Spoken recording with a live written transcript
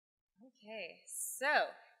Okay, so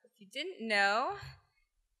if you didn't know,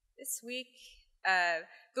 this week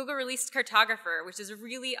Google released Cartographer, which is a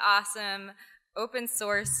really awesome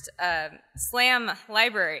open-sourced SLAM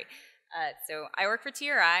library. So I work for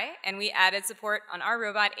TRI, and we added support on our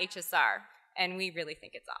robot HSR, and we really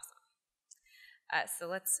think it's awesome. So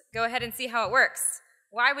let's go ahead and see how it works.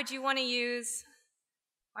 Why would you want to use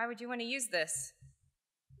this?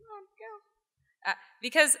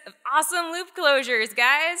 Because of awesome loop closures,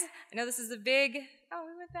 guys. I know this is a big,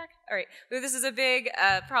 we went back. All right, this is a big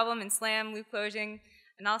problem in SLAM, loop closing,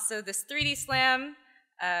 and also this 3D SLAM.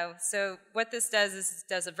 So what this does is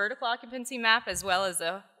does a vertical occupancy map as well as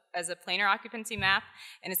a planar occupancy map,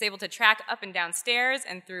 and it's able to track up and down stairs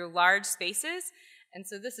and through large spaces. And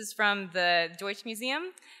so this is from the Deutsche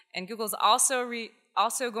Museum, and Google's also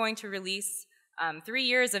going to release 3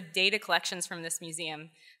 years of data collections from this museum.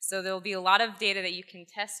 So there will be a lot of data that you can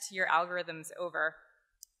test your algorithms over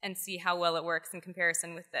and see how well it works in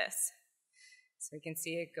comparison with this. So we can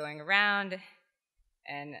see it going around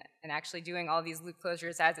and actually doing all these loop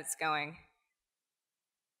closures as it's going.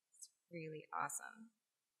 It's really awesome.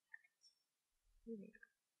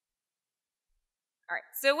 All right,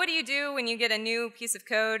 so what do you do when you get a new piece of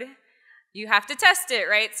code? You have to test it,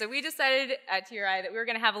 right? So we decided at TRI that we were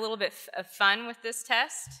going to have a little bit of fun with this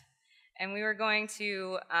test, and we were going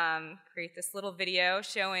to create this little video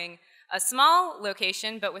showing a small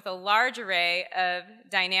location, but with a large array of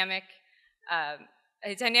dynamic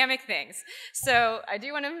things. So I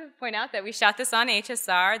do want to point out that we shot this on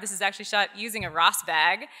HSR. This is actually shot using a ROS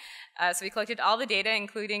bag. So we collected all the data,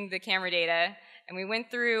 including the camera data, and we went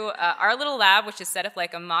through our little lab, which is set up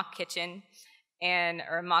like a mock kitchen,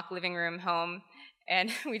 or a mock living room home,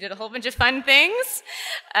 and we did a whole bunch of fun things.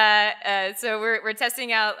 So we're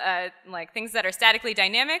testing out like things that are statically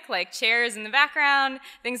dynamic, like chairs in the background,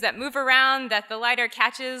 things that move around that the LiDAR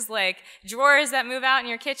catches, like drawers that move out in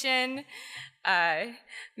your kitchen,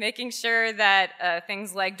 making sure that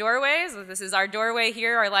things like doorways, this is our doorway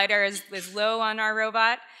here, our LiDAR is low on our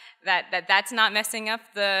robot, that's not messing up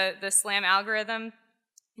the SLAM algorithm.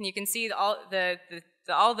 And you can see all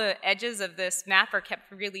the edges of this map are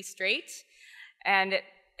kept really straight, and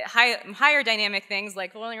higher dynamic things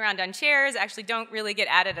like rolling around on chairs actually don't really get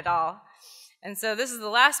added at all. And so this is the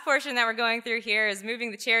last portion that we're going through here, is moving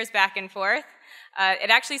the chairs back and forth. It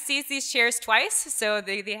actually sees these chairs twice, so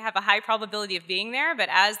they have a high probability of being there, but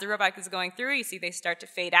as the robot is going through, you see they start to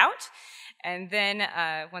fade out. And then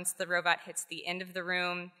once the robot hits the end of the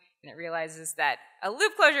room and it realizes that a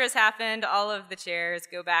loop closure has happened, all of the chairs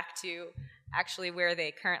go back to actually where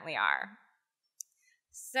they currently are.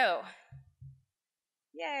 So,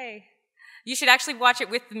 yay. You should actually watch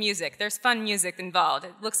it with the music. There's fun music involved.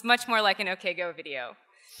 It looks much more like an OK Go video.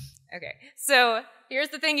 Okay, so here's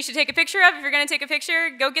the thing you should take a picture of. If you're going to take a picture,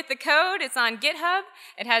 go get the code. It's on GitHub.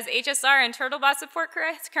 It has HSR and Turtlebot support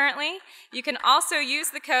currently. You can also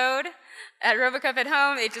use the code at Robocop at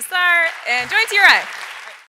Home, HSR, and join TRI.